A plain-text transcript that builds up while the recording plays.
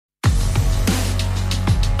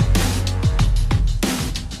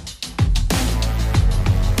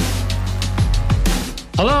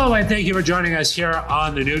Hello, and thank you for joining us here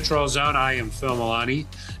on the Neutral Zone. I am Phil Milani,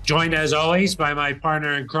 joined as always by my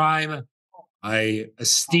partner in crime, my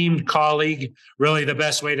esteemed colleague. Really, the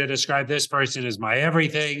best way to describe this person is my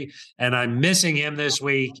everything, and I'm missing him this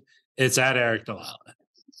week. It's at Eric Dalala.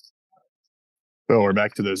 So we're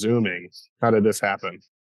back to the Zooming. How did this happen?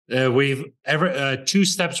 We've two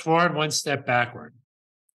steps forward, one step backward.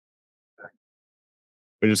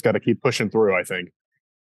 We just got to keep pushing through, I think.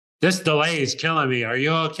 This delay is killing me. Are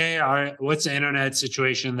you okay? What's the internet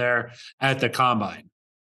situation there at the combine?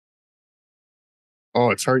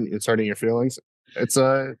 Oh, it's hurting. It's hurting your feelings. It's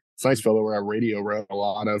nice, Phil, that we're at Radio Row.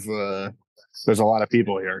 There's a lot of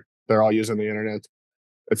people here. They're all using the internet.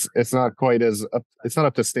 It's not quite as up. It's not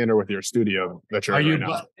up to standard with your studio that you're in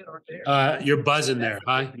right now. You're buzzing there,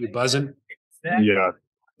 huh? You buzzing? Yeah,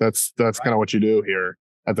 that's kind of what you do here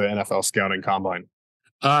at the NFL Scouting Combine.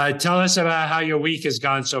 Tell us about how your week has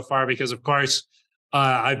gone so far, because, of course,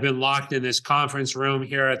 I've been locked in this conference room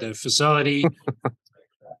here at the facility.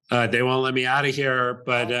 They won't let me out of here,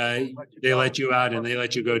 but they let you out and they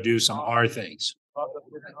let you go do some R things.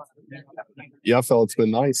 Yeah, Phil, it's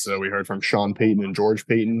been nice. We heard from Sean Payton and George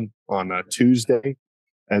Payton on Tuesday.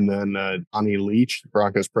 And then Donnie Leach, the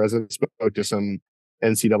Broncos president, spoke to some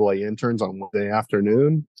NCAA interns on Wednesday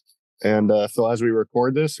afternoon. And Phil, as we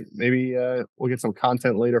record this, maybe we'll get some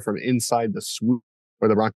content later from inside the suite where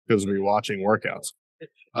the Broncos will be watching workouts.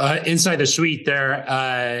 Inside the suite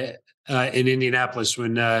there in Indianapolis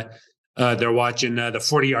when they're watching the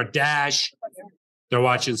 40-yard dash. They're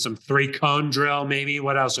watching some 3-cone drill, maybe.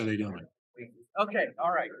 What else are they doing? Okay,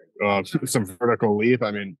 all right. Some vertical leap. I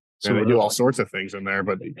mean, they do all sorts of things in there,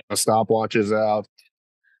 but stopwatches out.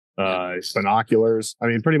 Binoculars. I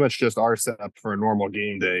men, pretty much just our setup for a normal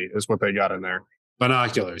game day is what they got in there.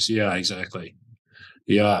 Binoculars. Yeah, exactly.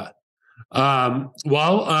 Yeah.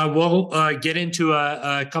 We'll get into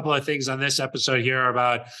a couple of things on this episode here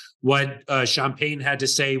about what Sean Payton had to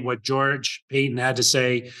say, what George Payton had to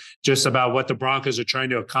say, just about what the Broncos are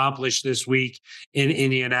trying to accomplish this week in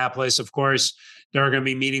Indianapolis. Of course, they're going to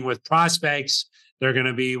be meeting with prospects. They're going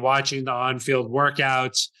to be watching the on-field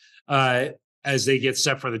workouts as they get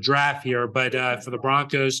set for the draft here. But for the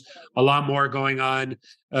Broncos, a lot more going on,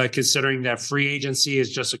 considering that free agency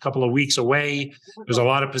is just a couple of weeks away. There's a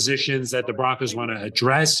lot of positions that the Broncos want to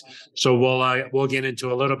address. So we'll get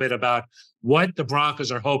into a little bit about what the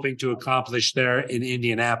Broncos are hoping to accomplish there in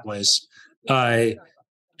Indianapolis.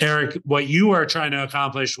 Eric, what you are trying to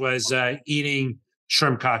accomplish was eating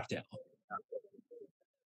shrimp cocktail.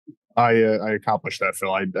 I accomplished that,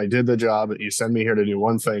 Phil. I did the job. You sent me here to do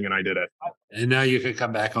one thing, and I did it. And now you can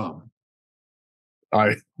come back home.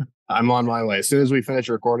 I'm on my way. As soon as we finish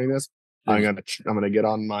recording this, I'm gonna get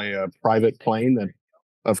on my private plane. That,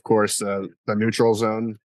 of course, the Neutral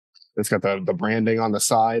Zone. It's got the branding on the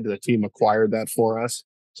side. The team acquired that for us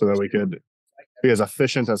so that we could be as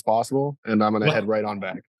efficient as possible. And I'm gonna head right on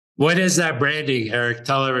back. What is that branding, Eric?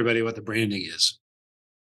 Tell everybody what the branding is.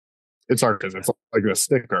 It's it's like a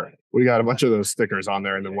sticker. We got a bunch of those stickers on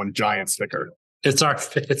there, and then one giant sticker. It's our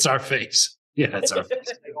face. Yeah, it's our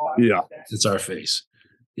face. Yeah, it's our face.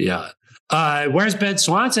 Yeah. Where's Ben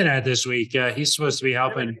Swanson at this week? He's supposed to be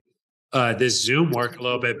helping this Zoom work a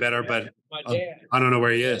little bit better, but I don't know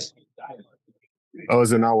where he is. Oh,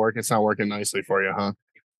 is it not working? It's not working nicely for you, huh?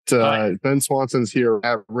 Ben Swanson's here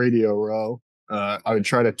at Radio Row. I would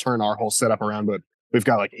try to turn our whole setup around, but we've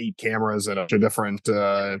got like 8 cameras and a bunch of different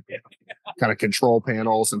kind of control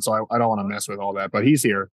panels. And so I don't want to mess with all that, but he's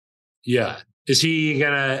here. Yeah. Is he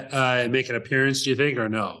going to make an appearance, do you think, or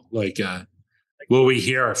no? Will we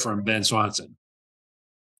hear from Ben Swanson?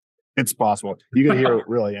 It's possible. You can hear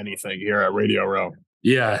really anything here at Radio Row.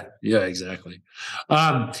 Yeah, exactly.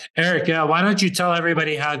 Eric, why don't you tell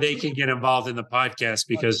everybody how they can get involved in the podcast?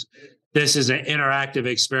 Because this is an interactive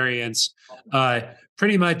experience.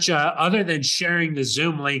 Pretty much, other than sharing the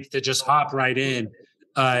Zoom link to just hop right in,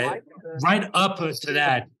 right up to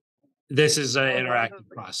that, this is an interactive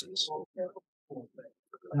process.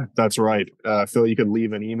 That's right. Phil, you could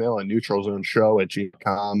leave an email at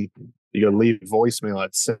neutralzoneshow@gmail.com. You could leave voicemail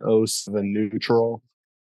at 707-NEUTRAL.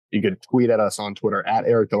 You could tweet at us on Twitter at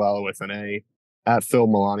Eric Dalala with an A, at Phil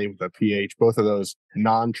Milani with a PH, both of those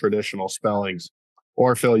non-traditional spellings.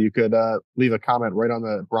 Or, Phil, you could leave a comment right on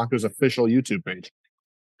the Broncos official YouTube page.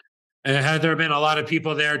 And have there been a lot of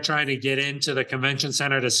people there trying to get into the convention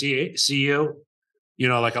center to see you? You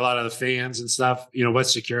know, like a lot of the fans and stuff. You know,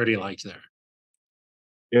 what's security like there?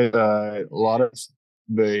 Yeah, a lot of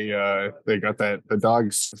they got that. The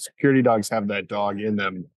dogs, security dogs have that dog in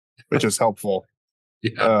them, which is helpful.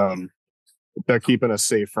 Yeah. they're keeping us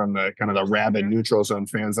safe from the kind of the rabid neutral zone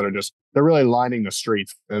fans that are they're really lining the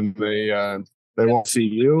streets, and they won't see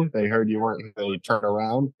you. They heard you weren't. They turn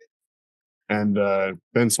around, and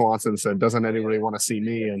Ben Swanson said, "Doesn't anybody want to see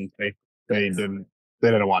me?" And they didn't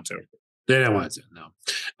want to. They didn't want to. No,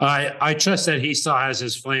 I trust that he still has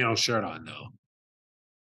his flannel shirt on though.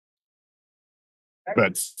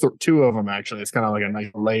 But two of them actually. It's kind of like a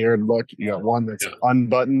nice layered look. You got one that's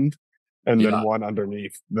unbuttoned, and then one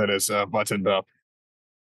underneath that is buttoned up.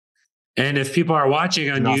 And if people are watching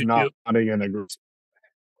on YouTube, nodding in agreement.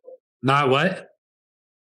 Not what?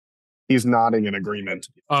 He's nodding in agreement.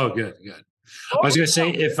 Oh, good. I was going to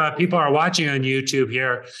say, if people are watching on YouTube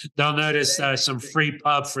here, they'll notice some free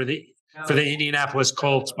pub for the Indianapolis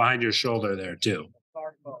Colts behind your shoulder there too.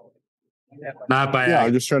 Not by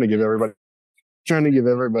I'm just trying to give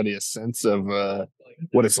everybody a sense of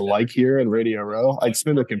what it's like here in Radio Row. I'd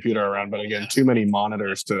spin the computer around, but again, too many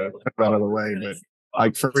monitors to put out of the way. But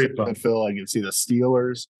Phil, I can see the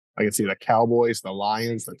Steelers, I can see the Cowboys, the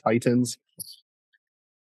Lions, the Titans.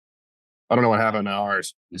 I don't know what happened to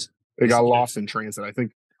ours. They got lost in transit. I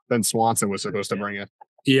think Ben Swanson was supposed to bring it.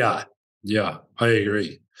 Yeah, I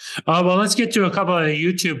agree. Well, let's get to a couple of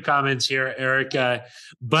YouTube comments here, Eric.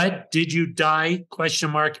 But did you die? ?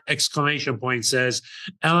 Exclamation point says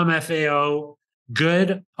LMFAO.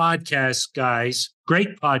 Good podcast, guys.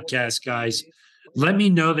 Great podcast, guys. Let me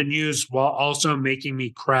know the news while also making me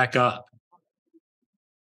crack up.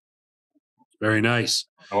 Very nice.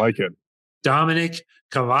 I like it. Dominic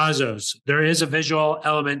Cavazos. There is a visual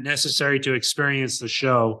element necessary to experience the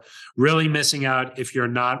show. Really missing out if you're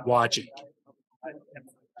not watching.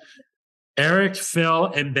 Eric, Phil,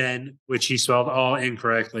 and Ben, which he spelled all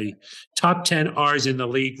incorrectly. Top 10 R's in the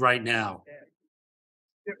league right now.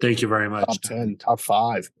 Thank you very much. Top 10, top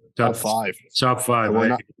 5. Top 5. Top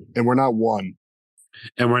 5. And we're not one.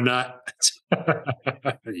 And we're not.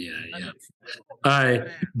 Yeah.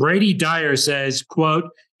 Brady Dyer says, quote,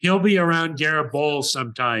 he'll be around Garrett Bowles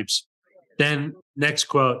sometimes. Then next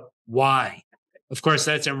quote, why? Of course,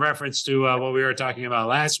 that's in reference to what we were talking about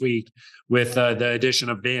last week with the addition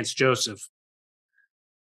of Vance Joseph.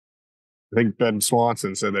 I think Ben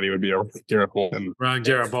Swanson said that he would be around Garrett Bowles. Around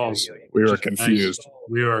Garrett Bowles. We were confused.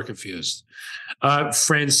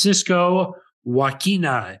 Francisco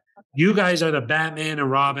Joaquina. You guys are the Batman and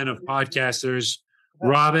Robin of podcasters.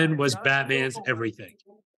 Robin was Batman's everything.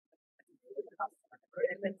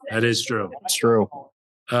 That is true. It's true.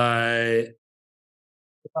 Let's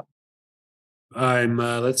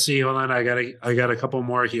see. Hold on. I got a couple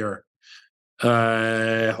more here.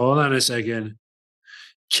 Hold on a second.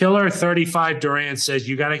 Killer 35 Durant says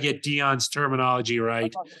you got to get Dion's terminology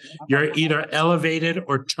right. You're either elevated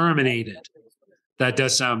or terminated. That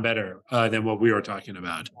does sound better than what we were talking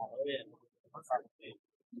about.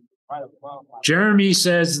 Jeremy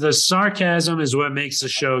says the sarcasm is what makes the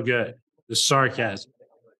show good. The sarcasm.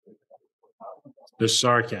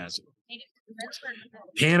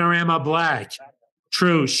 Panorama Black.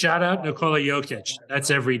 True. Shout out Nikola Jokic. That's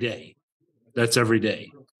every day.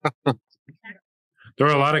 There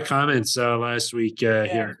were a lot of comments last week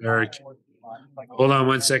here, Eric. Hold on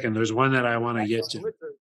one second. There's one that I want to get to.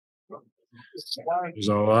 There's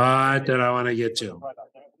a lot that I want to get to.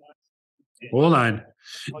 Hold on.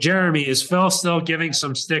 Jeremy, is Phil still giving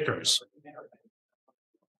some stickers?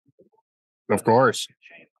 Of course.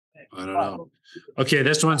 I don't know. Okay,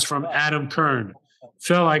 this one's from Adam Kern.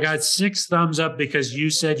 Phil, I got 6 thumbs up because you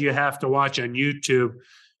said you have to watch on YouTube.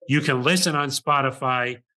 You can listen on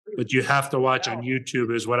Spotify, but you have to watch on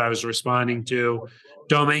YouTube is what I was responding to.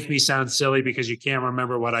 Don't make me sound silly because you can't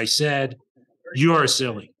remember what I said. You are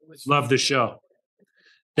silly. Love the show.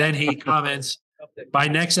 Then he comments, by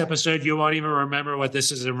next episode, you won't even remember what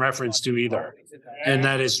this is in reference to either. And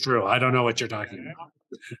that is true. I don't know what you're talking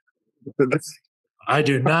about. I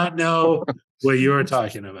do not know what you're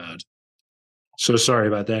talking about. So sorry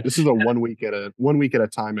about that. This is a 1 week at a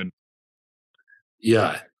time. And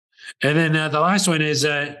yeah. And then the last one is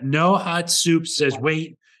No Hot Soup says,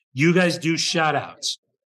 wait, you guys do shout outs.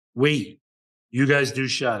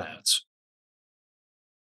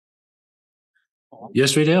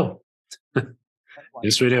 Yes, we do.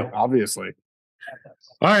 Yes, we do. Obviously.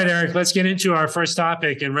 All right, Eric, let's get into our first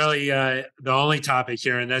topic and really the only topic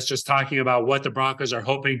here, and that's just talking about what the Broncos are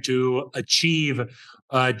hoping to achieve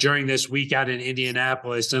during this week out in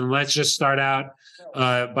Indianapolis. And let's just start out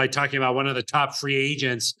by talking about one of the top free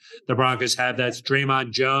agents the Broncos have. That's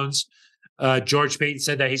Draymond Jones. George Payton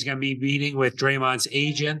said that he's going to be meeting with Draymond's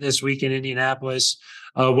agent this week in Indianapolis.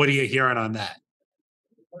 What are you hearing on that?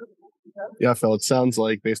 Yeah, Phil, it sounds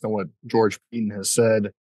like based on what George Payton has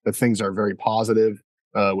said, that things are very positive.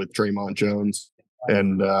 with Draymond Jones.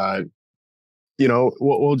 And,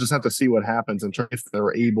 we'll just have to see what happens in terms if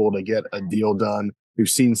they're able to get a deal done. We've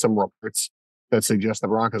seen some reports that suggest the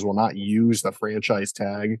Broncos will not use the franchise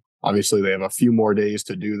tag. Obviously, they have a few more days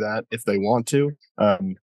to do that if they want to.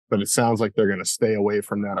 But it sounds like they're going to stay away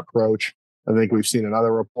from that approach. I think we've seen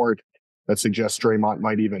another report that suggests Draymond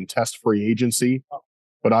might even test free agency.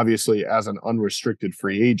 But obviously, as an unrestricted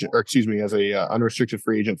free agent, as a unrestricted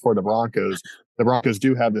free agent for the Broncos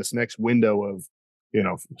do have this next window of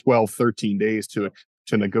 12, 13 days to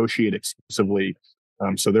negotiate exclusively.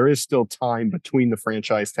 So there is still time between the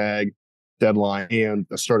franchise tag deadline and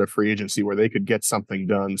the start of free agency where they could get something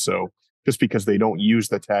done. So just because they don't use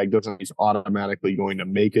the tag doesn't mean he's automatically going to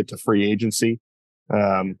make it to free agency.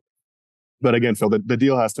 But again, Phil, the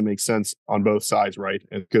deal has to make sense on both sides, right?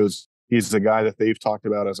 Because he's a guy that they've talked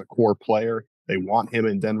about as a core player. They want him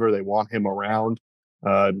in Denver. They want him around.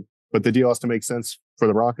 But the deal has to make sense for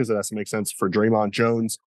the Broncos. It has to make sense for Draymond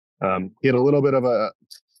Jones. He had a little bit of a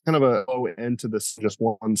kind of a low end to this, just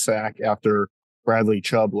one sack after Bradley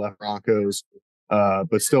Chubb left Broncos.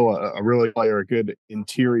 But still a really player, a good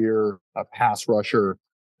interior pass rusher.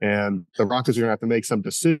 And the Broncos are going to have to make some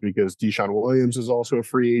decisions because Deshaun Williams is also a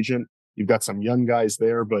free agent. You've got some young guys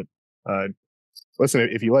there, but listen,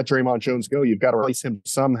 if you let Draymond Jones go, you've got to replace him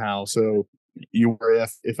somehow. So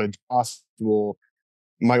if a possible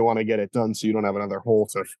might want to get it done so you don't have another hole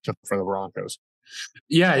for the Broncos.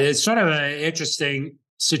 Yeah, it's sort of an interesting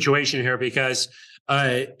situation here because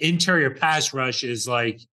interior pass rush is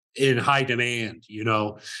like in high demand.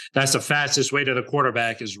 That's the fastest way to the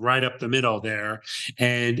quarterback is right up the middle there.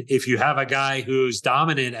 And if you have a guy who's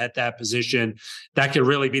dominant at that position, that could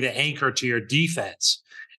really be the anchor to your defense.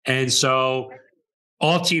 And so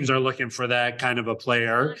all teams are looking for that kind of a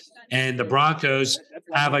player. And the Broncos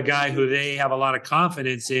have a guy who they have a lot of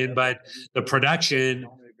confidence in, but the production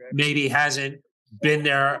maybe hasn't been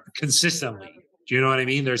there consistently. Do you know what I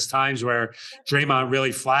mean? There's times where Draymond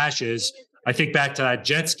really flashes. I think back to that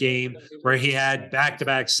Jets game where he had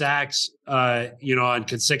back-to-back sacks, on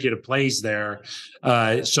consecutive plays there.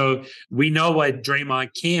 So we know what Draymond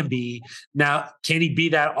can be. Now, can he be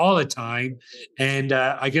that all the time? And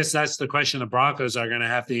I guess that's the question the Broncos are going to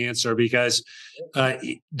have to answer because they're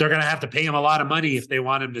going to have to pay him a lot of money if they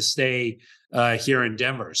want him to stay here in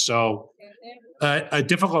Denver. So a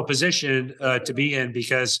difficult position to be in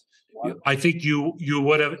because I think you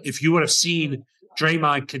would have, if you would have seen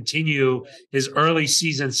Draymond continue his early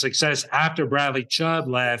season success after Bradley Chubb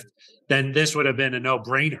left, then this would have been a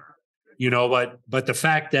no-brainer, but the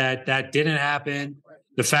fact that that didn't happen,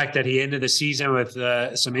 the fact that he ended the season with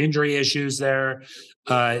some injury issues there,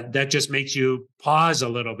 that just makes you pause a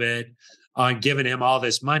little bit on giving him all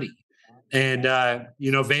this money. And,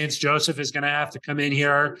 Vance Joseph is going to have to come in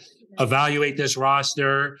here, evaluate this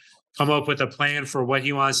roster, come up with a plan for what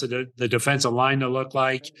he wants the defensive line to look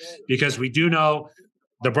like, because we do know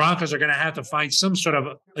the Broncos are going to have to find some sort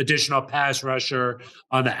of additional pass rusher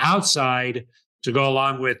on the outside to go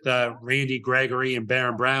along with Randy Gregory and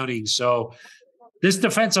Baron Browning. So this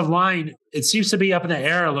defensive line, it seems to be up in the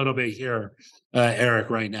air a little bit here, Eric,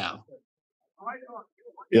 right now.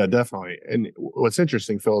 Yeah, definitely. And what's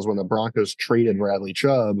interesting, Phil, is when the Broncos traded Bradley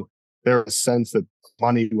Chubb, there was a sense that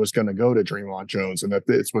money was going to go to Draymond Jones and that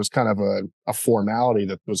this was kind of a formality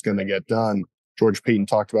that was going to get done. George Payton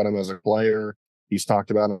talked about him as a player. He's talked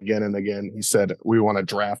about him again and again. He said, we want to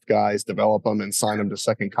draft guys, develop them, and sign them to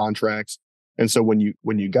second contracts. And so when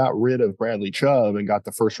you got rid of Bradley Chubb and got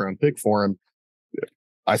the first round pick for him,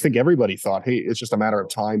 I think everybody thought, hey, it's just a matter of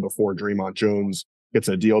time before Draymond Jones gets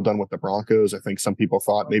a deal done with the Broncos. I think some people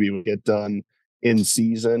thought maybe it would get done in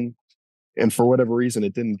season. And for whatever reason,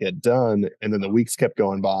 it didn't get done. And then the weeks kept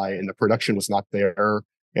going by and the production was not there.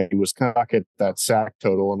 And he was stuck at that sack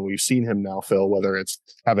total. And we've seen him now, Phil, whether it's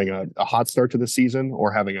having a hot start to the season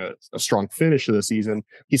or having a strong finish to the season,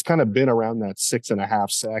 he's kind of been around that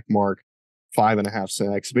 6.5 sack mark, 5.5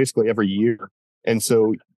 sacks, basically every year. And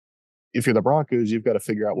so if you're the Broncos, you've got to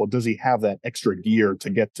figure out, well, does he have that extra gear to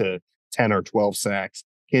get to 10 or 12 sacks?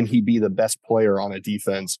 Can he be the best player on a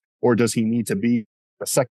defense? Or does he need to be a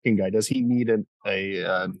second guy? Does he need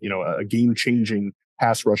a game-changing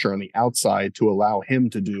pass rusher on the outside to allow him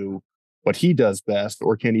to do what he does best?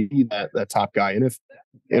 Or can he be that top guy? And if,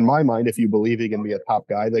 in my mind, if you believe he can be a top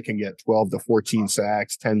guy that can get 12 to 14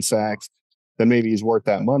 sacks, 10 sacks, then maybe he's worth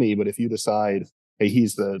that money. But if you decide, hey,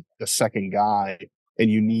 he's the second guy and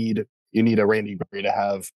you need a Randy Gregory to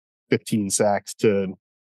have 15 sacks to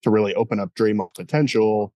really open up Draymond's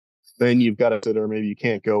potential, then you've got to consider maybe you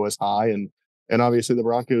can't go as high. And obviously the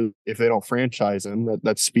Broncos, if they don't franchise him,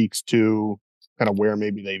 that speaks to kind of where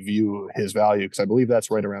maybe they view his value, because I believe that's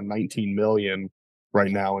right around 19 million right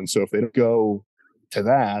now. And so if they don't go to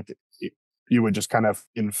that, you would just kind of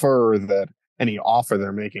infer that any offer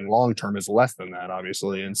they're making long term is less than that,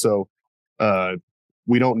 obviously. And so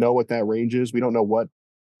we don't know what that range is. We don't know what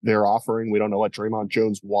they're offering. We don't know what Draymond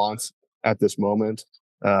Jones wants at this moment.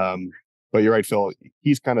 But you're right, Phil.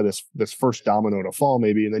 He's kind of this first domino to fall,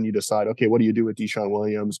 maybe, and then you decide, okay, what do you do with Deshaun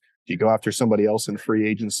Williams? Do you go after somebody else in free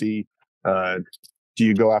agency? Do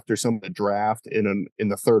you go after some of the draft in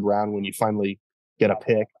the third round when you finally get a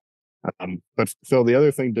pick? But Phil, the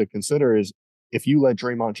other thing to consider is if you let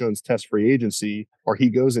Draymond Jones test free agency, or he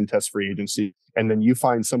goes and tests free agency, and then you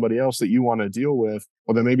find somebody else that you want to deal with,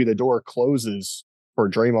 well, then maybe the door closes for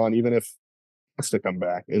Draymond, even if he wants to come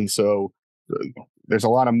back. And so there's a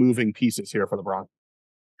lot of moving pieces here for the Broncos.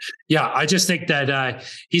 Yeah, I just think that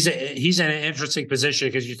he's in an interesting position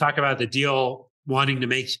because you talk about the deal wanting to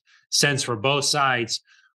make sense for both sides.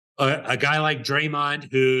 A guy like Draymond,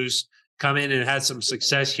 who's come in and had some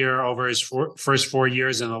success here over his first 4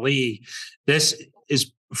 years in the league. This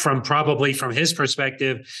is from his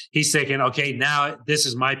perspective, he's thinking, okay, now this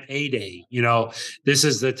is my payday. This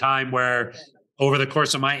is the time where over the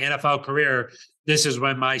course of my NFL career, this is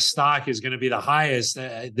when my stock is going to be the highest,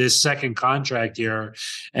 this second contract here.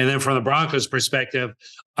 And then from the Broncos perspective,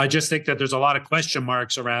 I just think that there's a lot of question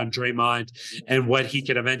marks around Draymond and what he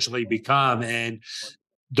could eventually become. And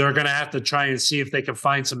they're going to have to try and see if they can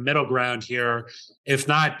find some middle ground here. If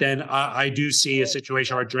not, then I do see a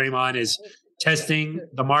situation where Draymond is testing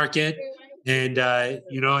the market. And,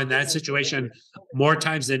 in that situation, more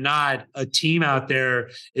times than not, a team out there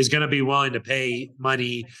is going to be willing to pay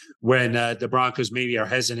money when the Broncos maybe are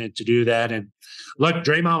hesitant to do that. And look,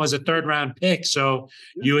 Draymond was a third-round pick. So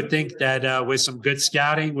you would think that with some good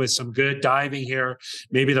scouting, with some good diving here,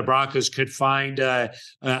 maybe the Broncos could find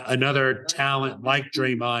another talent like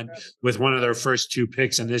Draymond with one of their first 2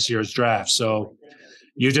 picks in this year's draft. So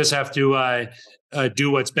you just have to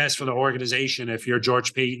do what's best for the organization if you're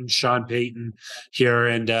George Payton, Sean Payton here.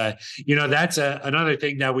 And, that's another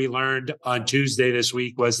thing that we learned on Tuesday this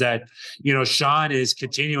week was that, Sean is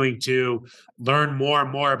continuing to learn more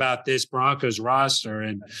and more about this Broncos roster.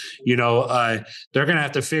 And, they're going to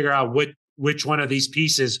have to figure out which one of these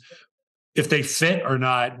pieces, if they fit or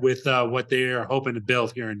not with what they're hoping to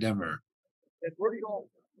build here in Denver.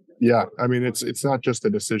 Yeah. I mean, it's not just a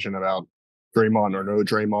decision about Draymond or no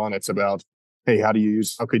Draymond. It's about, hey, how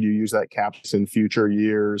could you use that cap in future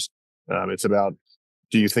years? It's about,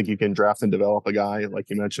 do you think you can draft and develop a guy like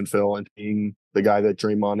you mentioned, Phil, and being the guy that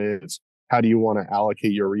Draymond is? How do you want to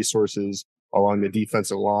allocate your resources along the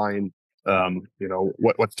defensive line?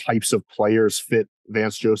 What types of players fit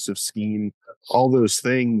Vance Joseph's scheme? All those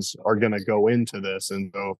things are going to go into this.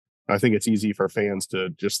 And so I think it's easy for fans to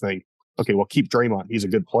just think, okay, well, keep Draymond. He's a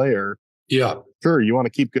good player. Yeah. Sure, you want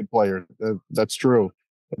to keep good players. That's true.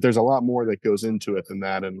 But there's a lot more that goes into it than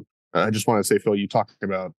that. And I just want to say, Phil, you talked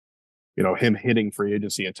about, him hitting free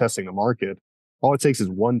agency and testing the market. All it takes is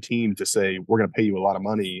one team to say, we're going to pay you a lot of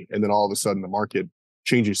money. And then all of a sudden the market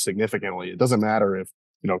changes significantly. It doesn't matter if,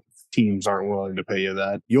 teams aren't willing to pay you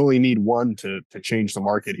that. You only need one to change the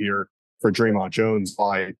market here for Draymond Jones.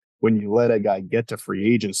 When you let a guy get to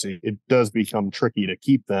free agency, it does become tricky to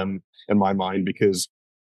keep them, in my mind, because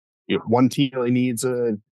if one team really needs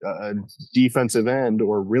a defensive end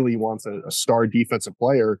or really wants a star defensive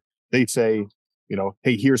player, they'd say,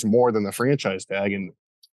 hey, here's more than the franchise tag. And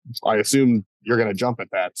I assume you're going to jump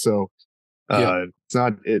at that. So it's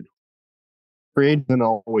not free agent isn't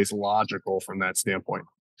always logical from that standpoint.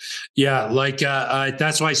 Yeah.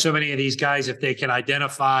 That's why so many of these guys, if they can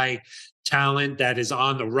identify talent that is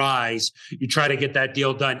on the rise, you try to get that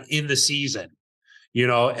deal done in the season.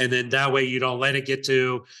 And then that way you don't let it get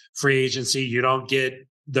to free agency. You don't get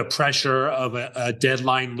the pressure of a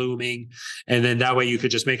deadline looming. And then that way you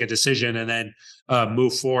could just make a decision and then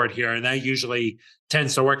move forward here. And that usually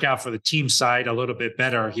tends to work out for the team side a little bit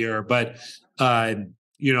better here. But, the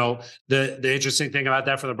interesting thing about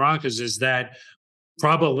that for the Broncos is that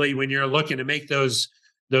probably when you're looking to make those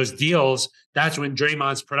deals, that's when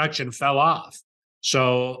Draymond's production fell off.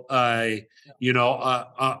 So, on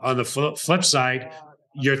the flip side,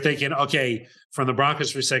 you're thinking, okay, from the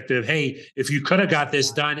Broncos perspective, hey, if you could have got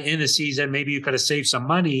this done in the season, maybe you could have saved some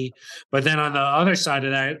money. But then on the other side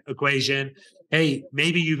of that equation, hey,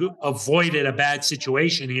 maybe you avoided a bad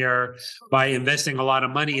situation here by investing a lot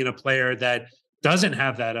of money in a player that doesn't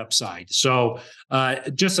have that upside. So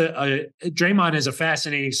Draymond is a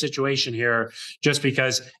fascinating situation here just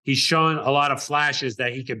because he's shown a lot of flashes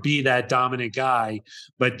that he could be that dominant guy,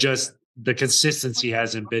 but just the consistency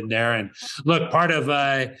hasn't been there. And look, part of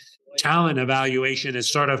talent evaluation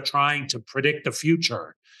is sort of trying to predict the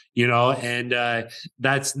future, and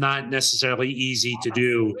that's not necessarily easy to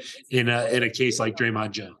do in a case like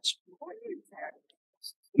Draymond Jones.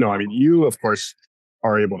 No, I mean, you, of course,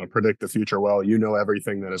 are able to predict the future well. You know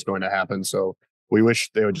everything that is going to happen. So we wish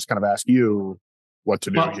they would just kind of ask you what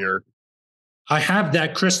to do here. I have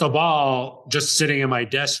that crystal ball just sitting in my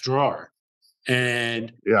desk drawer.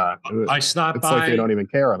 And yeah, I stopped by. It's like they don't even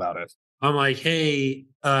care about it. I'm like, hey,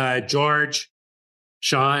 George,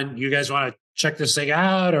 Sean, you guys want to check this thing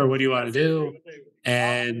out, or what do you want to do?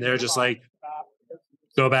 And they're just like,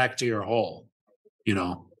 go back to your hole,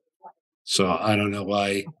 So I don't know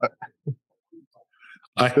why.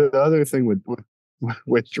 The other thing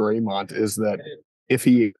with Draymond is that if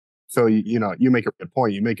he make a good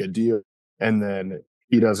point, you make a deal, and then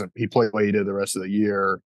he played the way he did the rest of the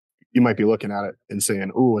year, you might be looking at it and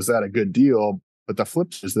saying, "Oh, is that a good deal?" But the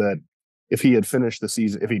flip is that if he had finished the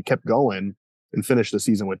season, if he'd kept going and finished the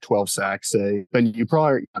season with 12 sacks, say, then you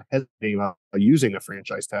probably not hesitating about using a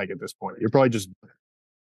franchise tag at this point. You're probably just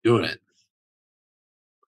doing it.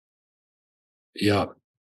 Yeah.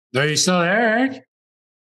 Are you still there, Eric?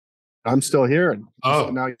 I'm still here. Oh,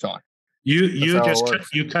 now you talk. You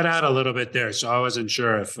cut out a little bit there, so I wasn't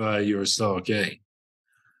sure if you were still okay.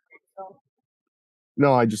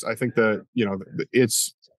 No, I think that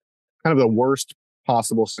it's kind of the worst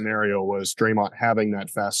possible scenario was Draymond having that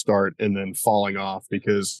fast start and then falling off,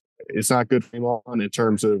 because it's not good for Draymond in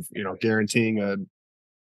terms of guaranteeing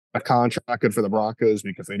a contract good for the Broncos,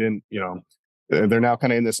 because they didn't they're now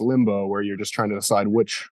kind of in this limbo where you're just trying to decide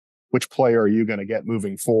which player are you going to get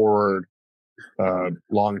moving forward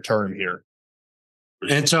long term here.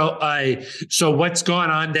 And so what's going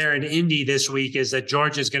on there in Indy this week is that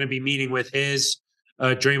George is going to be meeting with his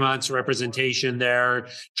Draymond's representation there,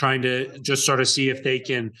 trying to just sort of see if they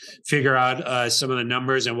can figure out some of the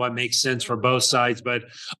numbers and what makes sense for both sides. But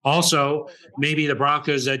also maybe the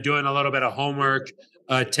Broncos are doing a little bit of homework,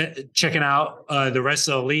 checking out the rest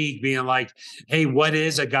of the league, being like, hey, what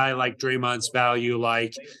is a guy like Draymond's value?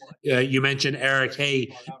 Like you mentioned, Eric,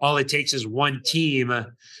 hey, all it takes is one team.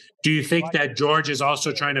 Do you think that George is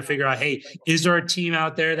also trying to figure out, hey, is there a team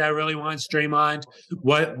out there that really wants Draymond?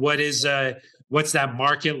 What's that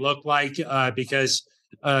market look like? Because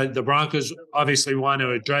the Broncos obviously want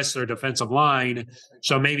to address their defensive line.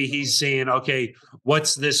 So maybe he's saying, okay,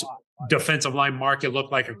 what's this defensive line market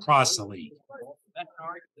look like across the league?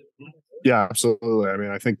 Yeah, absolutely. I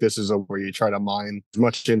mean, I think this is where you try to mine as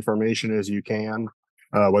much information as you can,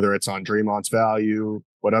 whether it's on Draymond's value,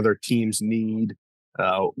 what other teams need,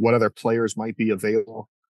 what other players might be available.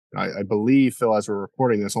 I believe, Phil, as we're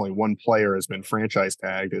recording this, only one player has been franchise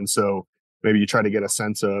tagged. And so maybe you try to get a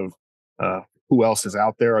sense of who else is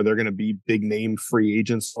out there. Are there going to be big name free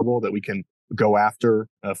agents that we can go after?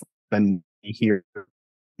 Then here,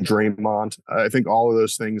 Draymond. I think all of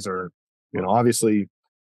those things are, obviously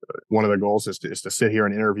one of the goals is to sit here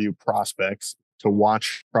and interview prospects, to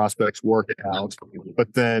watch prospects work it out.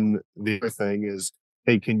 But then the other thing is,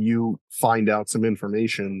 hey, can you find out some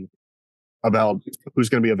information about who's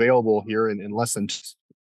going to be available here in less than?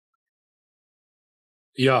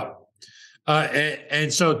 Yeah.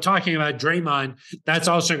 And so talking about Draymond, that's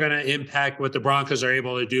also going to impact what the Broncos are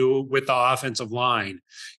able to do with the offensive line,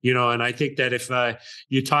 and I think that if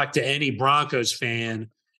you talk to any Broncos fan,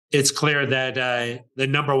 it's clear that the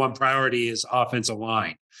number one priority is offensive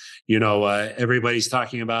line. Everybody's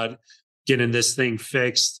talking about getting this thing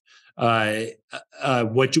fixed. What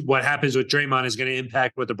happens with Draymond is going to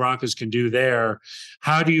impact what the Broncos can do there.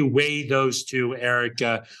 How do you weigh those two, Eric?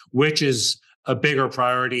 Which is a bigger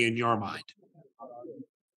priority in your mind?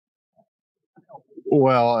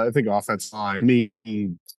 Well, I think offensive line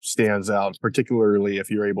stands out, particularly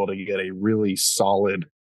if you're able to get a really solid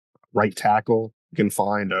right tackle. You can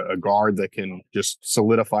find a guard that can just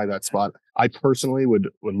solidify that spot. I personally would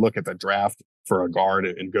look at the draft for a guard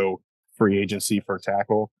and go free agency for a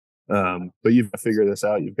tackle. But you've got to figure this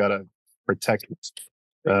out. You've got to protect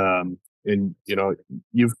and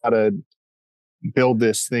you've got to build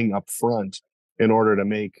this thing up front in order to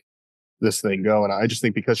make this thing go. And I just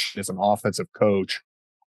think because she's an offensive coach,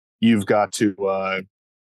 you've got to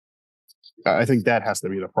I think that has to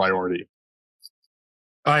be the priority.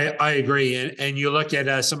 I agree. And you look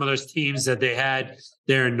at some of those teams that they had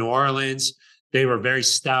there in New Orleans, they were very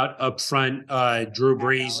stout up front. Drew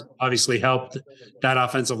Brees obviously helped that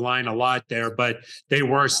offensive line a lot there, but they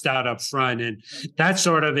were stout up front. And that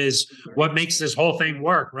sort of is what makes this whole thing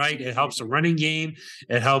work, right? It helps the running game.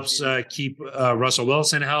 It helps keep Russell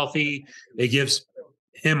Wilson healthy. It gives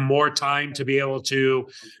him more time to be able to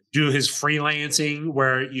do his freelancing,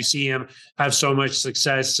 where you see him have so much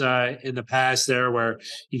success in the past there, where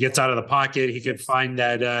he gets out of the pocket, he could find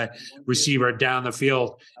that receiver down the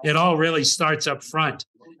field. It all really starts up front.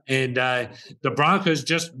 And the Broncos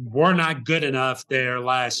just were not good enough there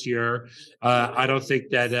last year. I don't think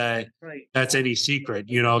that that's any secret.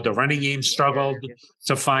 The running game struggled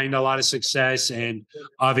to find a lot of success. And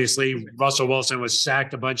obviously, Russell Wilson was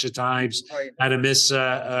sacked a bunch of times, had to miss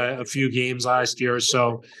a few games last year.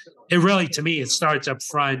 So it really, to me, it starts up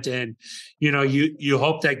front. And, you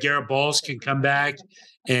hope that Garrett Bowles can come back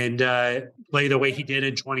and play the way he did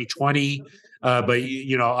in 2020. But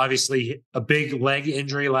obviously a big leg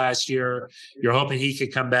injury last year. You're hoping he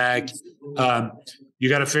could come back. You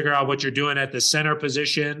got to figure out what you're doing at the center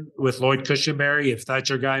position with Lloyd Cushenberry, if that's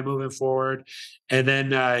your guy moving forward. And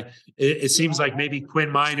then it seems like maybe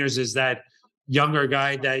Quinn Miners is that younger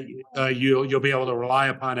guy that you'll be able to rely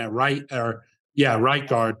upon at right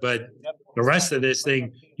guard. But the rest of this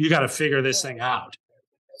thing, you got to figure this thing out.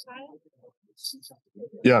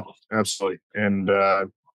 Yeah, absolutely. And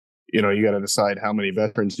you got to decide how many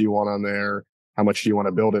veterans do you want on there, how much do you want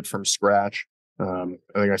to build it from scratch. I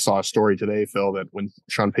think I saw a story today, Phil, that when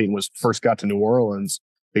Sean Payton first got to New Orleans,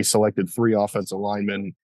 they selected 3 offensive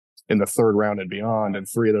linemen in the 3rd round and beyond, and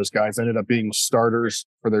 3 of those guys ended up being starters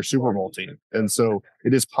for their Super Bowl team. And so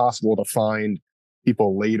it is possible to find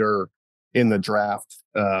people later in the draft.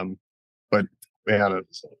 But man,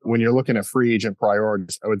 when you're looking at free agent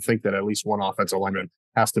priorities, I would think that at least one offensive lineman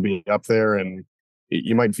has to be up there, and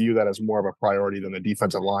you might view that as more of a priority than the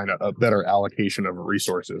defensive line, a better allocation of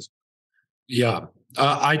resources. Yeah.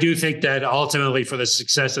 I do think that ultimately for the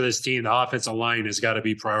success of this team, the offensive line has got to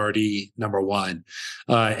be priority number one.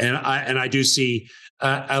 And I do see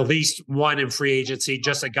at least one in free agency,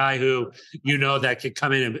 just a guy who, that could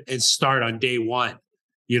come in and start on day one.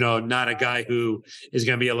 Not a guy who is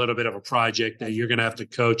going to be a little bit of a project that you're going to have to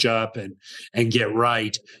coach up and get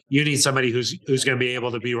right. You need somebody who's going to be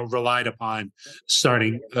able to be relied upon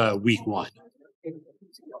starting week 1.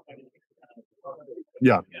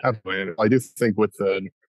 Yeah, absolutely. I do think with the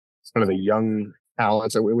kind of the young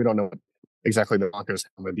talents, we don't know exactly the Broncos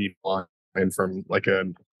on the deep line from like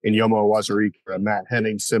in Yomo Wazarick or Matt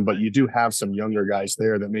Henningsen, but you do have some younger guys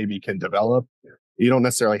there that maybe can develop. You don't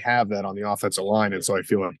necessarily have that on the offensive line. And so I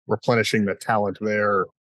feel like replenishing the talent there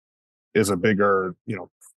is a bigger,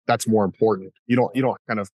 that's more important. You don't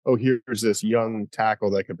kind of, here's this young tackle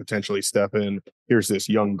that could potentially step in. Here's this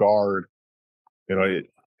young guard.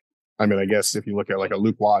 I guess if you look at like a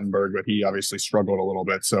Luke Wattenberg, but he obviously struggled a little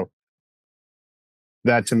bit. So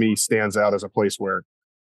that to me stands out as a place where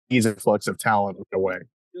he's an influx of talent in a way.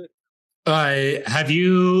 Have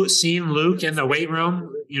you seen Luke in the weight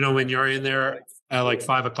room? When you're in there at like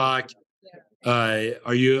 5 o'clock,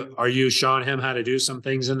 are you showing him how to do some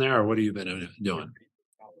things in there, or what have you been doing?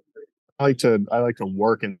 I like to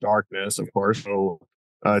work in darkness, of course. So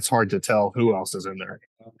it's hard to tell who else is in there.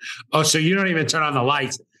 Oh, so you don't even turn on the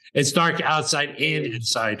lights. It's dark outside and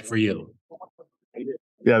inside for you.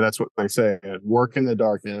 Yeah, that's what they say. Work in the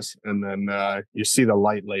darkness, and then you see the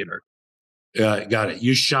light later. Yeah, got it.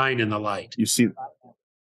 You shine in the light. You see.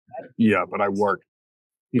 Yeah, but I work.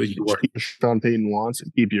 But you work. Sean Payton wants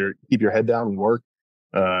keep your head down and work.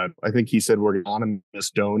 I think he said we're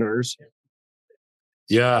anonymous donors.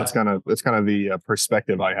 Yeah, that's kind of the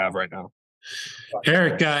perspective I have right now.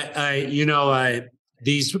 Eric,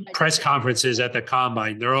 these press conferences at the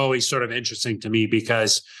Combine, they're always sort of interesting to me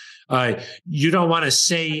because you don't want to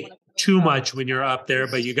say too much when you're up there,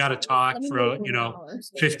 but you got to talk for,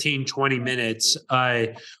 15, 20 minutes.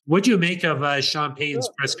 What do you make of Sean Payton's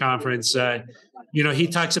press conference? He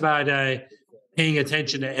talks about paying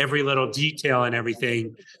attention to every little detail and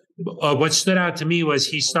everything. What stood out to me was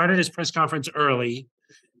he started his press conference early.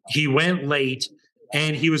 He went late.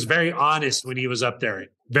 And he was very honest when he was up there,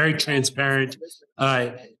 very transparent,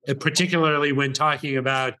 particularly when talking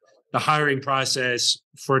about the hiring process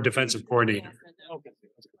for a defensive coordinator.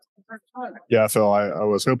 Yeah, Phil, I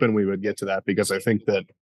was hoping we would get to that because I think that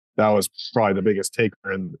was probably the biggest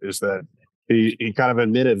takeaway is that he kind of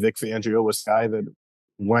admitted Vic Fangio was the guy that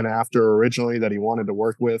went after originally that he wanted to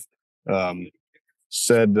work with.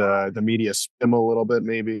 Said the media spin him a little bit,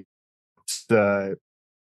 maybe.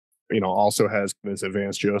 Also has this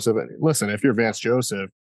Vance Joseph. And listen, if you're Vance Joseph,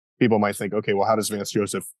 people might think, okay, well, how does Vance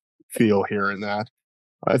Joseph feel here and that?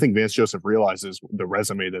 I think Vance Joseph realizes the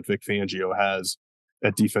resume that Vic Fangio has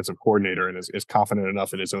at defensive coordinator and is confident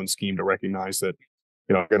enough in his own scheme to recognize that,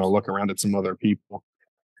 going to look around at some other people.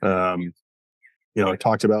 He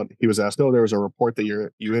talked about, he was asked, there was a report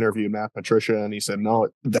that you interviewed Matt Patricia, and he said, no,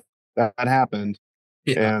 that happened.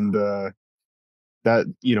 Yeah. And that,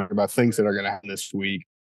 about things that are going to happen this week.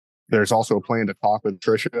 There's also a plan to talk with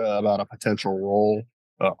Patricia about a potential role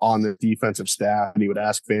on the defensive staff. And he would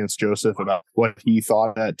ask Vance Joseph about what he thought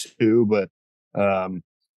of that too. But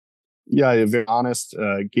yeah, very honest,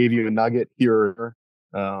 gave you a nugget here.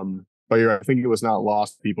 But I think it was not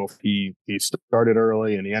lost to people. He started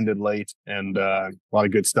early and he ended late, and a lot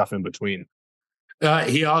of good stuff in between.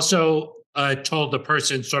 He also told the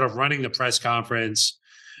person sort of running the press conference,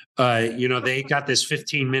 they got this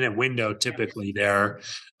 15-minute window typically there,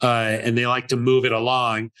 and they like to move it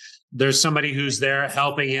along. There's somebody who's there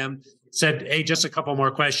helping him, said, hey, just a couple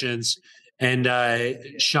more questions. And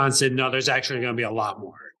Sean said, no, there's actually going to be a lot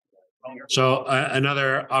more. So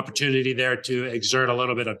another opportunity there to exert a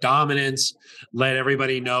little bit of dominance, let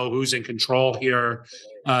everybody know who's in control here.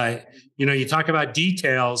 You talk about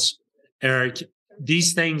details, Eric.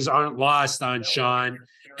 These things aren't lost on Sean.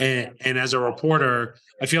 And as a reporter,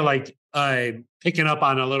 I feel like picking up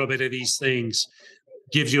on a little bit of these things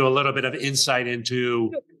gives you a little bit of insight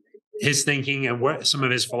into his thinking and what some of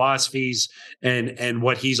his philosophies and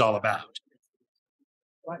what he's all about.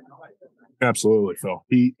 Absolutely, Phil.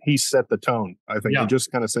 He set the tone. I think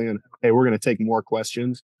just kind of saying, hey, we're going to take more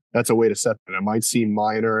questions. That's a way to set it. It might seem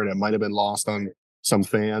minor and it might have been lost on some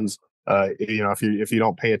fans. If you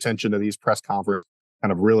don't pay attention to these press conferences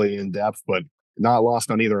kind of really in depth, but not lost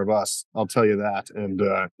on either of us, I'll tell you that. And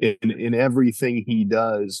in everything he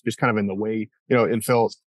does, just kind of in the way, and Phil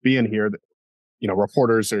being here,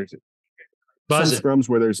 reporters are some scrums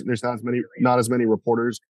where there's not as many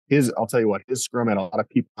reporters. I'll tell you what, his scrum had a lot of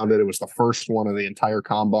people on it. It was the first one of the entire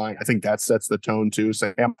combine. I think that sets the tone too.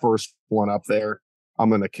 Say, I'm first one up there. I'm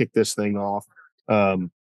going to kick this thing off.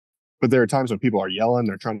 But there are times when people are yelling,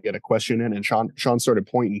 they're trying to get a question in, and Sean started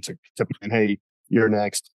pointing to hey, you're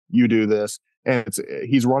next, you do this. And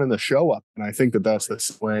he's running the show up. And I think that's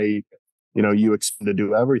the way, you expect to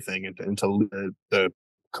do everything and to lead the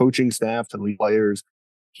coaching staff, to lead players.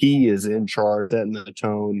 He is in charge, setting the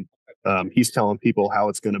tone. He's telling people how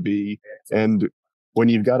it's going to be. And when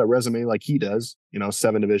you've got a resume like he does,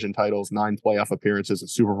 7 division titles, 9 playoff appearances, a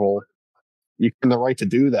Super Bowl, you have the right to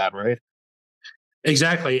do that, right?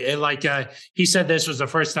 Exactly. And he said this was the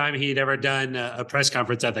first time he'd ever done a press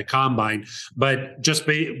conference at the combine, but just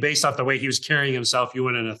based off the way he was carrying himself, you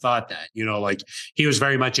wouldn't have thought that, he was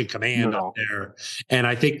very much in command up there. And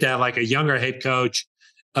I think that a younger head coach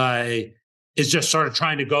is just sort of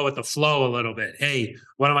trying to go with the flow a little bit. Hey,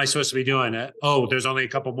 what am I supposed to be doing? There's only a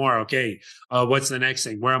couple more. Okay. What's the next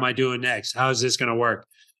thing? Where am I doing next? How is this going to work?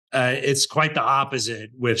 It's quite the opposite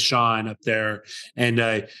with Sean up there.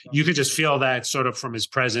 And you could just feel that sort of from his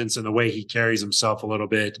presence and the way he carries himself a little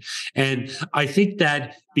bit. And I think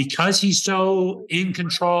that because he's so in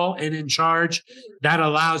control and in charge, that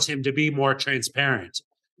allows him to be more transparent,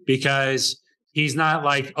 because he's not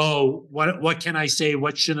like, what can I say?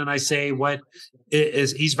 What shouldn't I say?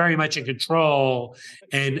 He's very much in control.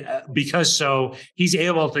 And because he's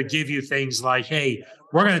able to give you things like, hey,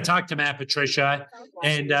 we're going to talk to Matt Patricia.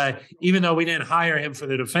 And even though we didn't hire him for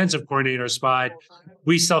the defensive coordinator spot,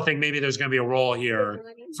 we still think maybe there's going to be a role here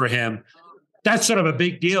for him. That's sort of a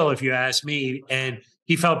big deal, if you ask me. And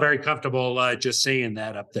he felt very comfortable just saying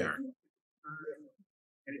that up there.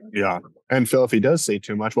 Yeah. And Phil, if he does say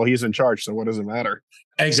too much, well, he's in charge. So what does it matter?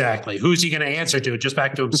 Exactly. Who's he going to answer to? Just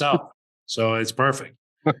back to himself. So it's perfect.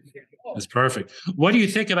 It's perfect. What do you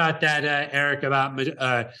think about that, Eric, about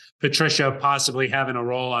Patricia possibly having a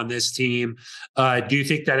role on this team? Do you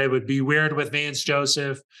think that it would be weird with Vance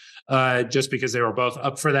Joseph just because they were both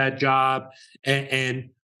up for that job? And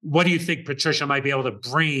what do you think Patricia might be able to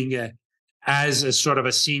bring as a sort of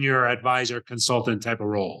a senior advisor consultant type of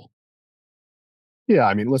role? Yeah,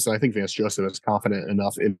 I mean, listen, I think Vance Joseph is confident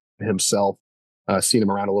enough in himself. Seen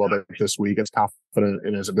him around a little bit this week. Is confident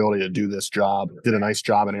in his ability to do this job. Did a nice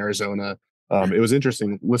job in Arizona. It was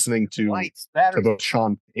interesting listening to both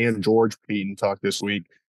Sean and George Payton talk this week.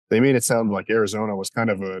 They made it sound like Arizona was kind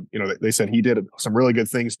of they said he did some really good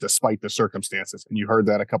things despite the circumstances. And you heard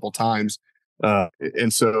that a couple times.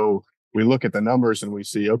 And so we look at the numbers and we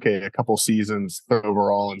see, okay, a couple seasons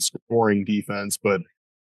overall in scoring defense, but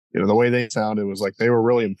the way they sounded was like they were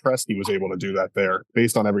really impressed he was able to do that there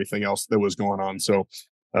based on everything else that was going on. So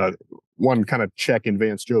one kind of check in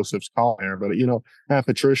Vance Joseph's call there. But,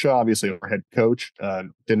 Patricia, obviously our head coach,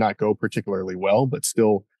 did not go particularly well, but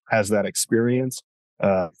still has that experience.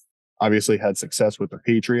 Obviously had success with the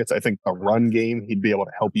Patriots. I think a run game, he'd be able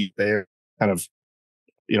to help you there. Kind of,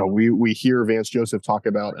 we hear Vance Joseph talk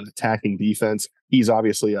about an attacking defense. He's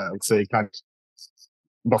obviously, I would say, kind of,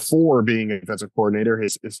 before being a defensive coordinator,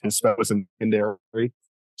 his spell was in secondary.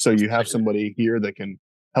 So you have somebody here that can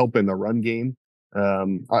help in the run game.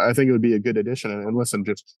 I think it would be a good addition. And listen,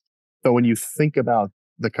 just so when you think about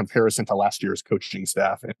the comparison to last year's coaching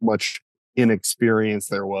staff and much inexperience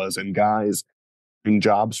there was, and guys doing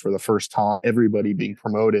jobs for the first time, everybody being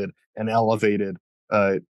promoted and elevated.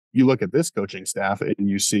 You look at this coaching staff and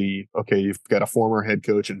you see, okay, you've got a former head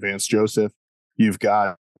coach in Vance Joseph. You've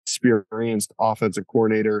got experienced offensive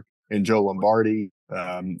coordinator in Joe Lombardi.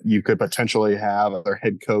 You could potentially have their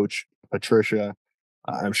head coach, Patricia.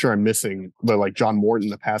 I'm sure I'm missing, but like John Morton,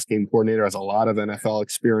 the pass game coordinator, has a lot of NFL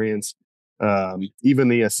experience. Even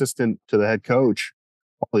the assistant to the head coach,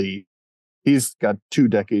 he's got 2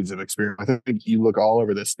 decades of experience. I think you look all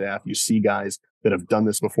over this staff, you see guys that have done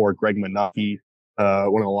this before. Greg Menacke,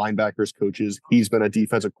 one of the linebackers coaches, he's been a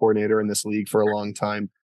defensive coordinator in this league for a long time.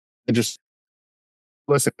 And just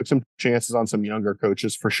listen, took some chances on some younger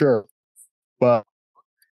coaches for sure, but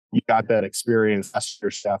you got that experience last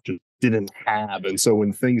year's staff just didn't have. And so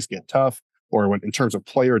when things get tough, or when in terms of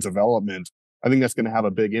player development, I think that's going to have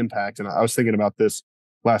a big impact. And I was thinking about this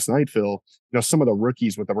last night, Phil. Some of the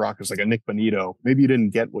rookies with the Broncos, like a Nick Bonito, maybe you didn't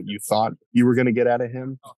get what you thought you were going to get out of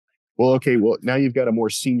him. Well, okay, now you've got a more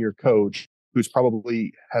senior coach who's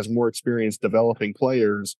probably has more experience developing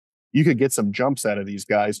players. You could get some jumps out of these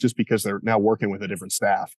guys just because they're now working with a different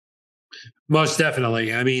staff. Most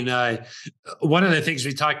definitely. I mean, one of the things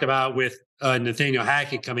we talked about with Nathaniel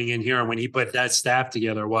Hackett coming in here and when he put that staff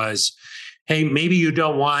together was, hey, maybe you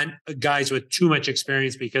don't want guys with too much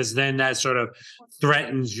experience because then that sort of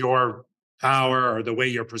threatens your power or the way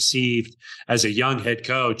you're perceived as a young head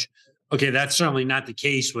coach. Okay, that's certainly not the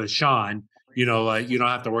case with Sean. You don't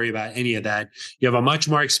have to worry about any of that. You have a much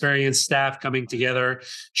more experienced staff coming together.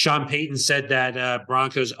 Sean Payton said that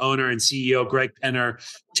Broncos owner and CEO Greg Penner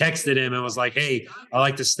texted him and was like, hey, I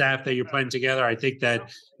like the staff that you're putting together. I think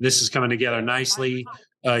that this is coming together nicely.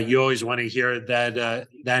 You always want to hear that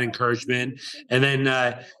encouragement. And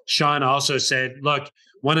then Sean also said, look,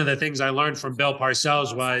 one of the things I learned from Bill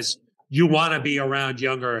Parcells was you want to be around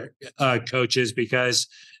younger coaches because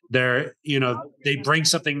they bring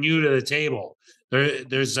something new to the table.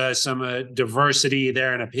 There's some diversity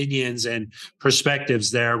there and opinions and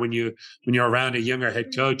perspectives there when you're around a younger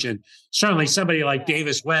head coach. And certainly somebody like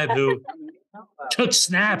Davis Webb, who took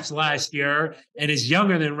snaps last year and is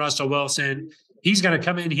younger than Russell Wilson, he's going to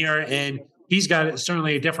come in here and he's got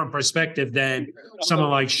certainly a different perspective than someone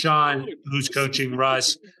like Sean, who's coaching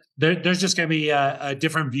Russ. There's just going to be a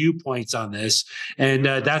different viewpoints on this. And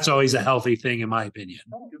that's always a healthy thing, in my opinion.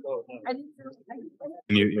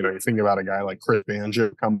 And you think about a guy like Chris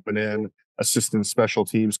Banjo coming in, assistant special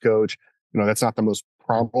teams coach. That's not the most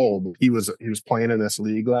prompt role, but he was playing in this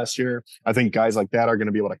league last year. I think guys like that are going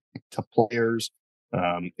to be able to players.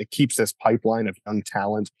 It keeps this pipeline of young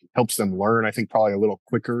talent, helps them learn, I think, probably a little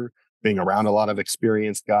quicker, being around a lot of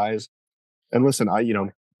experienced guys. And listen,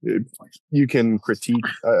 you can critique.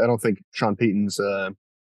 I don't think Sean Payton's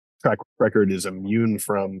track record is immune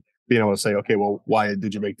from being able to say, okay, well, why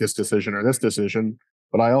did you make this decision or this decision?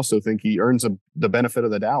 But I also think he earns the benefit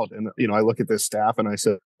of the doubt. And, I look at this staff and I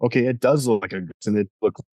said, okay, it does look like and it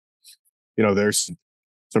looks, there's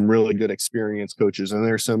some really good experienced coaches and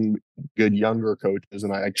there's some good younger coaches.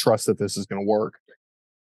 And I trust that this is going to work.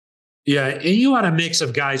 Yeah, and you want a mix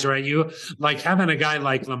of guys, right? You like having a guy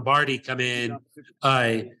like Lombardi come in.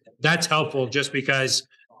 That's helpful just because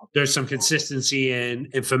there's some consistency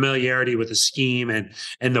and familiarity with the scheme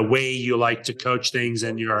and the way you like to coach things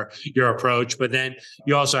and your approach. But then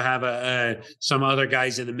you also have some other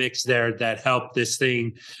guys in the mix there that help this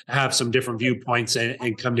thing have some different viewpoints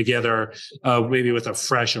and come together maybe with a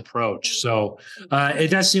fresh approach. So it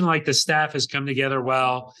does seem like the staff has come together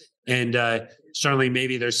well. And certainly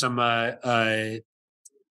maybe there's some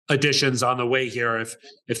additions on the way here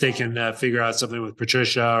if they can figure out something with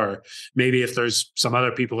Patricia, or maybe if there's some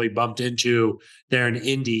other people he bumped into there in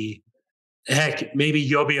Indy. Heck, maybe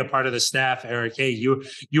you'll be a part of the staff, Eric. Hey, you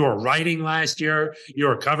were writing last year. You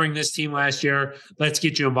were covering this team last year. Let's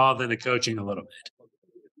get you involved in the coaching a little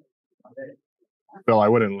bit. Bill, I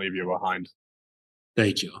wouldn't leave you behind.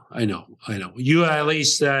 Thank you. I know. You at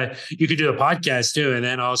least you could do a podcast too, and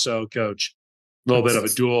then also coach. A little bit of a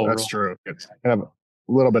dual. That's true. It's kind of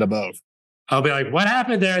a little bit of both. I'll be like, "What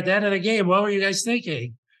happened there at the end of the game? What were you guys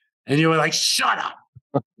thinking?" And you were like, "Shut up."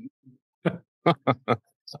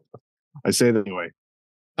 I say that anyway.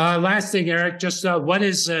 Last thing, Eric, just what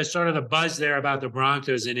is sort of the buzz there about the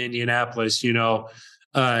Broncos in Indianapolis?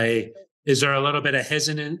 Is there a little bit of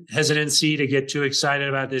hesitancy to get too excited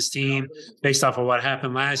about this team based off of what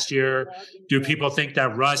happened last year? Do people think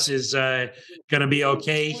that Russ is going to be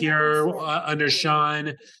okay here under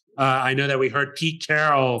Sean? I know that we heard Pete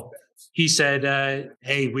Carroll he said,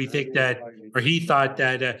 hey, we think that, or he thought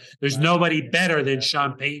that there's nobody better than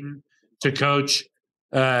Sean Payton to coach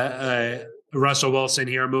Russell Wilson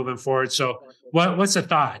here moving forward. So what's the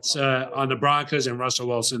thoughts on the Broncos and Russell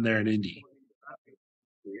Wilson there in Indy?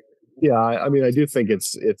 Yeah, I mean, I do think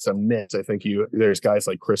it's a mix. I think there's guys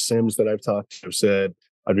like Chris Sims that I've talked to have said,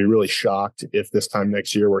 I'd be really shocked if this time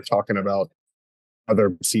next year we're talking about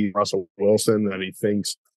other see Russell Wilson, that he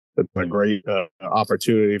thinks that's a great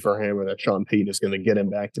opportunity for him, and that Sean Payton is going to get him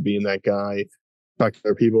back to being that guy. Talk to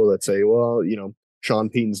other people that say, well, Sean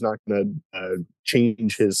Payton's not going to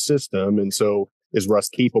change his system, and so is Russ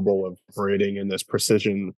capable of operating in this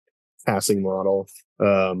precision passing model?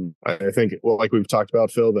 I think, well, like we've talked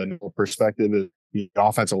about, Phil, the perspective is the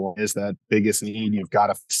offensive line is that biggest need you've got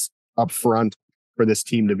to up front for this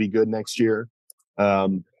team to be good next year. I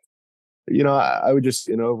would just,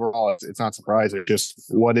 overall, it's not surprising. Just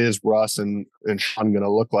what is Russ and Sean going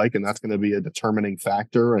to look like? And that's going to be a determining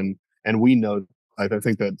factor. And we know, I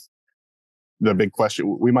think that the big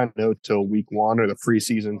question, we might know till week one or the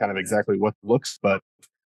preseason kind of exactly what it looks, but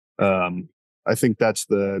I think that's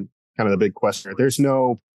the kind of the big question. There's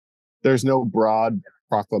no broad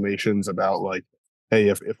proclamations about like, hey,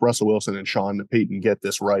 if Russell Wilson and Sean Payton get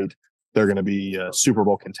this right, they're going to be Super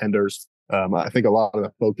Bowl contenders. I think a lot of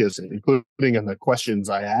the focus, including in the questions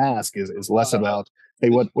I ask, is less about, hey,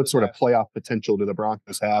 what sort of playoff potential do the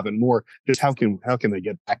Broncos have, and more just how can they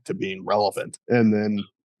get back to being relevant? And then,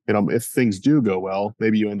 if things do go well,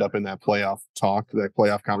 maybe you end up in that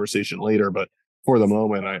playoff conversation later. But for the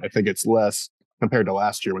moment, I think it's less compared to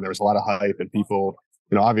last year when there was a lot of hype and people,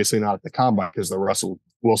 obviously not at the combine because the Russell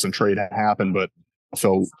Wilson trade had happened, but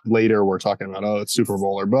so later we're talking about, oh, it's Super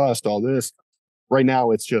Bowl or bust, all this. Right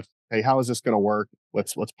now, it's just, hey, how is this going to work?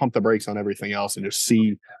 Let's pump the brakes on everything else and just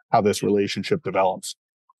see how this relationship develops.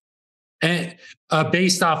 And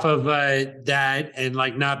based off of that, and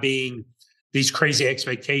like not being these crazy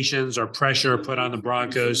expectations or pressure put on the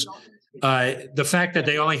Broncos, the fact that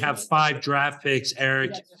they only have 5 draft picks,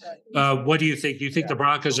 Eric, what do you think? Do you think the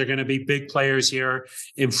Broncos are going to be big players here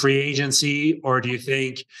in free agency, or do you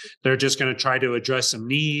think they're just going to try to address some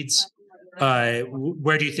needs?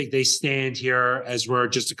 Where do you think they stand here as we're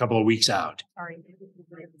just a couple of weeks out?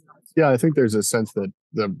 Yeah, I think there's a sense that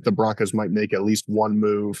the Broncos might make at least one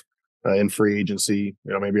move in free agency.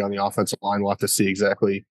 Maybe on the offensive line, we'll have to see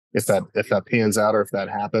exactly if that pans out or if that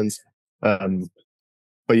happens.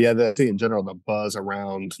 But yeah, in general, the buzz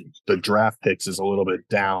around the draft picks is a little bit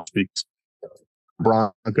down because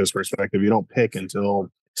Broncos perspective, you don't pick until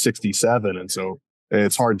 67, and so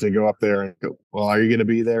it's hard to go up there and go, well, are you going to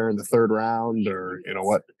be there in the 3rd round or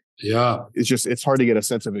what? Yeah. It's hard to get a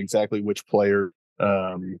sense of exactly which player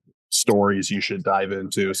stories you should dive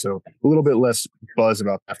into. So a little bit less buzz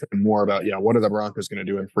about that and more about, what are the Broncos going to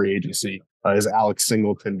do in free agency? Is Alex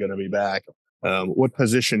Singleton going to be back? What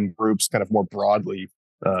position groups kind of more broadly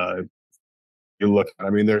you look at?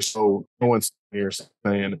 I mean, there's no one's here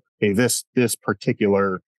saying, hey, this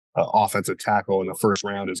particular offensive tackle in the 1st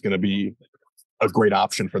round is going to be a great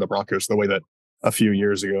option for the Broncos, the way that a few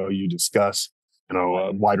years ago you discuss,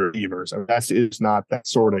 wide receivers. I mean, that is not that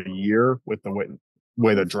sort of year with the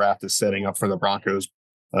way the draft is setting up for the Broncos.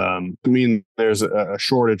 I mean, there's a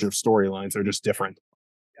shortage of storylines. They're just different.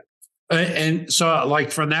 And so,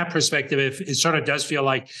 like, from that perspective, if it sort of does feel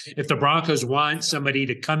like if the Broncos want somebody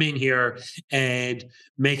to come in here and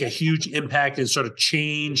make a huge impact and sort of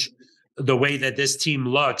change the way that this team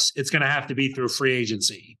looks, it's going to have to be through free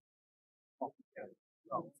agency.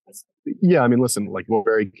 Yeah, I mean, listen, like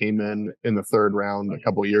Wolverine came in the 3rd round a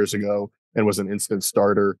couple of years ago and was an instant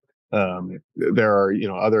starter. There are,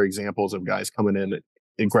 other examples of guys coming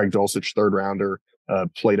in Greg Dulcich, 3rd rounder,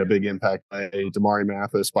 played a big impact. Damari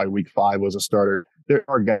Mathis by week 5 was a starter. There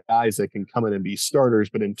are guys that can come in and be starters,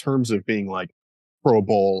 but in terms of being like Pro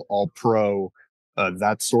Bowl, all pro,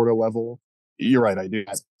 that sort of level, you're right. I do.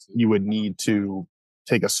 You would need to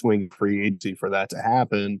take a swing free agency for that to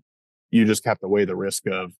happen. You just have to weigh the risk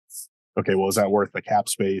of, okay, well, is that worth the cap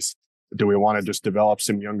space? Do we want to just develop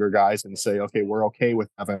some younger guys and say, okay, we're okay with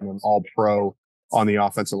having an all pro on the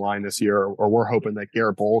offensive line this year, or we're hoping that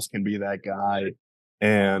Garrett Bowles can be that guy,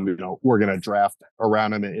 and we're going to draft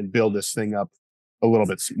around him and build this thing up a little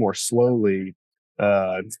bit more slowly.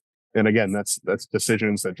 And again, that's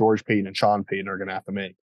decisions that George Payton and Sean Payton are going to have to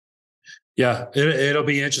make. Yeah, it'll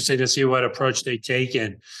be interesting to see what approach they take,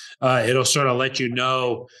 and it'll sort of let you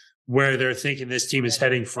know where they're thinking this team is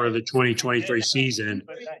heading for the 2023 season,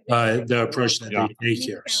 the approach that they take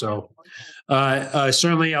here. So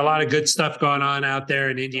certainly a lot of good stuff going on out there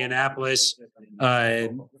in Indianapolis.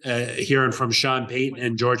 hearing from Sean Payton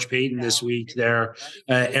and George Payton this week there.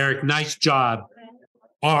 Eric, nice job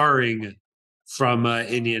barring from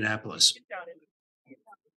Indianapolis.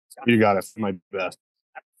 You got it. My best.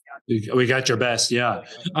 We got your best, yeah.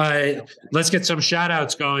 Let's get some shout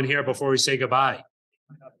outs going here before we say goodbye.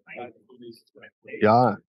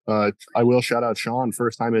 Yeah. I will shout out Sean.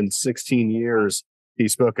 First time in 16 years he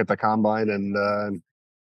spoke at the combine and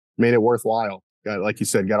made it worthwhile. Like you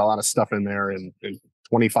said, got a lot of stuff in there in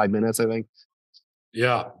 25 minutes, I think.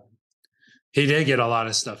 Yeah. He did get a lot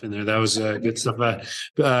of stuff in there. That was good stuff.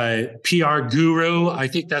 PR guru, I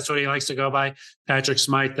think that's what he likes to go by. Patrick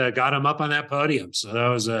Smythe got him up on that podium. So that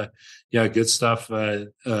was good stuff.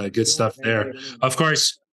 Good stuff there. Of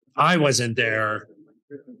course, I wasn't there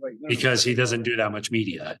because he doesn't do that much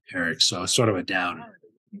media, Eric. So sort of a down.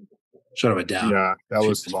 Yeah, that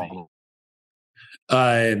was long.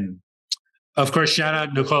 Of course, shout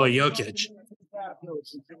out Nikola Jokic.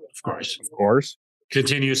 Of course.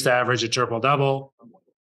 Continues to average a triple-double.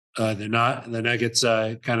 The Nuggets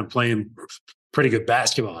kind of playing pretty good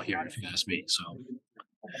basketball here, if you ask me. So,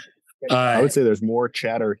 I would say there's more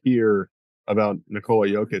chatter here about Nikola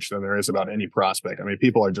Jokic than there is about any prospect. I mean,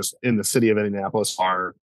 people are just in the city of Indianapolis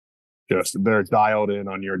they're dialed in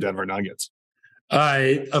on your Denver Nuggets.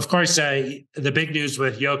 Of course, the big news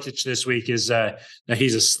with Jokic this week is that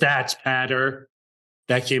he's a stats padder.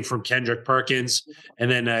 That came from Kendrick Perkins. And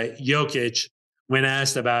then Jokic, when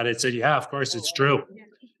asked about it, said, yeah, of course, it's true.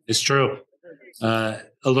 It's true. A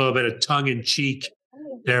little bit of tongue-in-cheek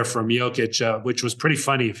there from Jokic, which was pretty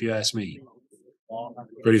funny, if you ask me.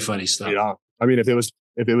 Pretty funny stuff. Yeah. I mean, if it was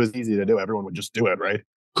easy to do, everyone would just do it, right?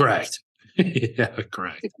 Correct. Yeah,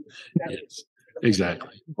 correct. Yes,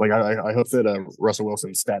 exactly. Like, I hope that Russell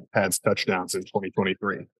Wilson stat pads touchdowns in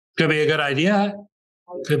 2023. Could be a good idea.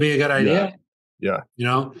 Yeah. You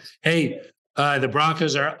know, hey, the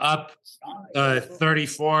Broncos are up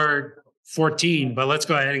 34-14, but let's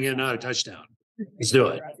go ahead and get another touchdown. Let's do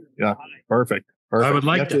it. Yeah, perfect. I would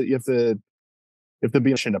like you have to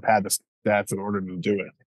be to pad the stats in order to do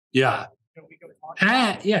it. Yeah.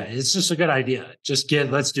 Yeah, it's just a good idea.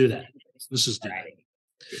 Let's do that. Let's just do that.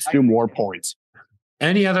 Let's do more points.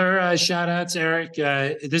 Any other shout outs, Eric?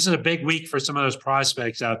 This is a big week for some of those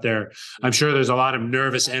prospects out there. I'm sure there's a lot of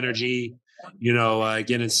nervous energy,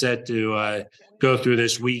 getting set to go through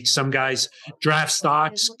this week. Some guys' draft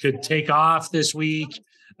stocks could take off this week.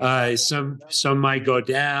 Some might go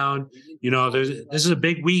down. This is a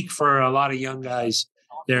big week for a lot of young guys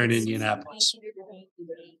there in Indianapolis.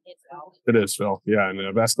 It is, Phil. Yeah,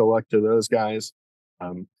 and best of luck to those guys.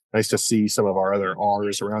 Nice to see some of our other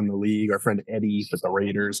R's around the league. Our friend Eddie with the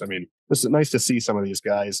Raiders. I mean, this is nice to see some of these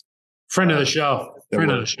guys. Friend of the show. Yeah,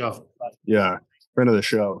 friend of the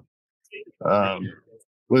show.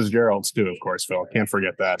 Liz Gerald's too, of course, Phil. Can't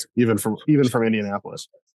forget that. Even from Indianapolis.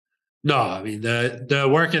 No, I mean the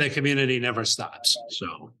work in the community never stops.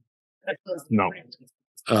 So no.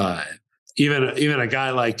 Even a guy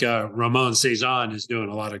like Ramon Cezanne is doing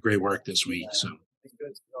a lot of great work this week. So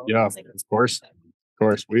yeah, of course.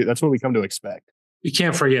 That's what we come to expect. You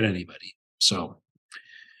can't forget anybody. So,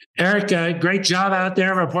 Eric, great job out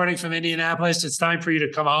there reporting from Indianapolis. It's time for you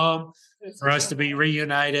to come home, for us to be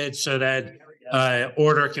reunited so that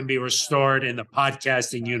order can be restored in the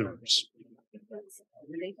podcasting universe.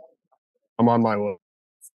 I'm on my way.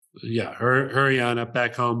 Yeah, hurry on up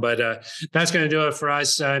back home. But that's going to do it for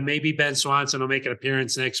us. Maybe Ben Swanson will make an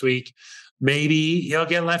appearance next week. Maybe he'll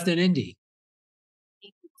get left in Indy.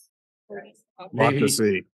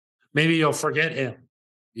 Maybe you'll forget him.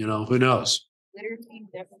 Who knows?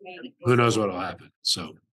 Who knows what will happen?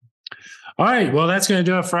 So, all right. Well, that's going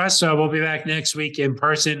to do it for us. So we'll be back next week in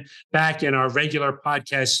person, back in our regular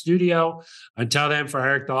podcast studio. Until then, for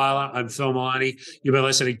Eric Dalala, I'm Phil Milani. You've been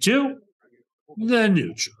listening to The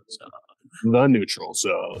Neutral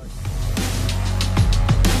Zone.